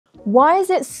Why is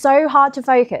it so hard to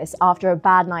focus after a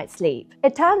bad night's sleep?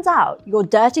 It turns out your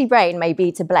dirty brain may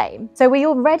be to blame. So we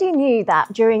already knew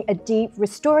that during a deep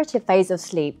restorative phase of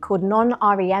sleep called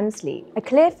non-REM sleep, a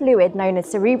clear fluid known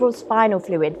as cerebrospinal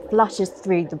fluid flushes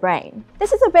through the brain.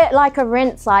 This is a bit like a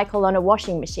rinse cycle on a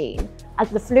washing machine. As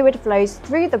the fluid flows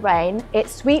through the brain, it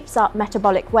sweeps up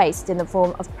metabolic waste in the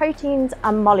form of proteins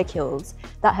and molecules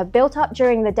that have built up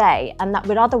during the day and that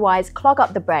would otherwise clog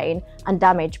up the brain and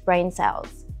damage brain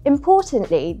cells.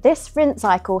 Importantly, this rinse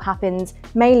cycle happens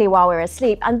mainly while we're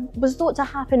asleep and was thought to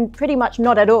happen pretty much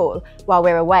not at all while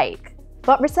we're awake.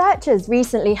 But researchers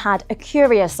recently had a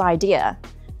curious idea.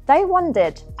 They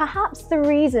wondered, perhaps the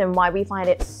reason why we find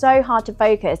it so hard to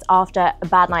focus after a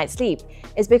bad night's sleep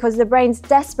is because the brain's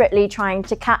desperately trying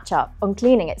to catch up on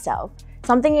cleaning itself,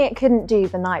 something it couldn't do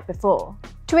the night before.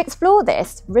 To explore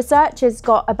this, researchers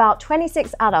got about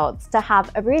 26 adults to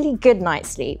have a really good night's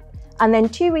sleep. And then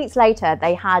 2 weeks later,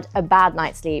 they had a bad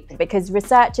night's sleep because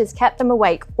researchers kept them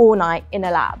awake all night in a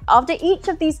lab. After each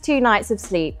of these 2 nights of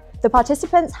sleep, the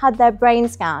participants had their brain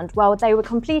scanned while they were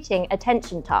completing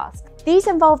attention tasks. These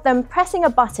involved them pressing a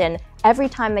button every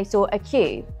time they saw a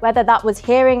cue, whether that was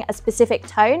hearing a specific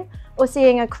tone or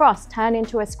seeing a cross turn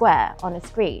into a square on a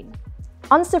screen.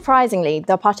 Unsurprisingly,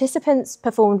 the participants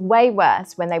performed way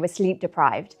worse when they were sleep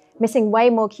deprived, missing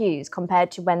way more cues compared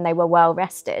to when they were well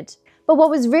rested. But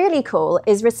what was really cool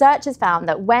is researchers found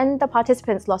that when the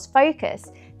participants lost focus,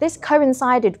 this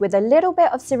coincided with a little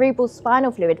bit of cerebral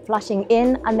spinal fluid flushing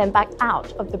in and then back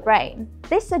out of the brain.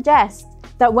 This suggests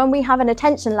that when we have an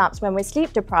attention lapse when we're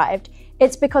sleep deprived,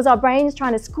 it's because our brain's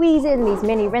trying to squeeze in these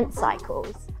mini rinse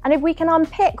cycles. And if we can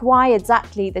unpick why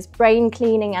exactly this brain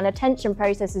cleaning and attention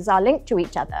processes are linked to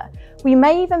each other, we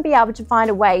may even be able to find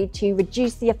a way to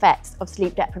reduce the effects of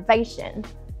sleep deprivation.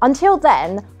 Until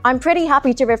then, I'm pretty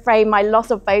happy to reframe my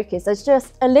loss of focus as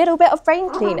just a little bit of brain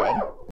cleaning.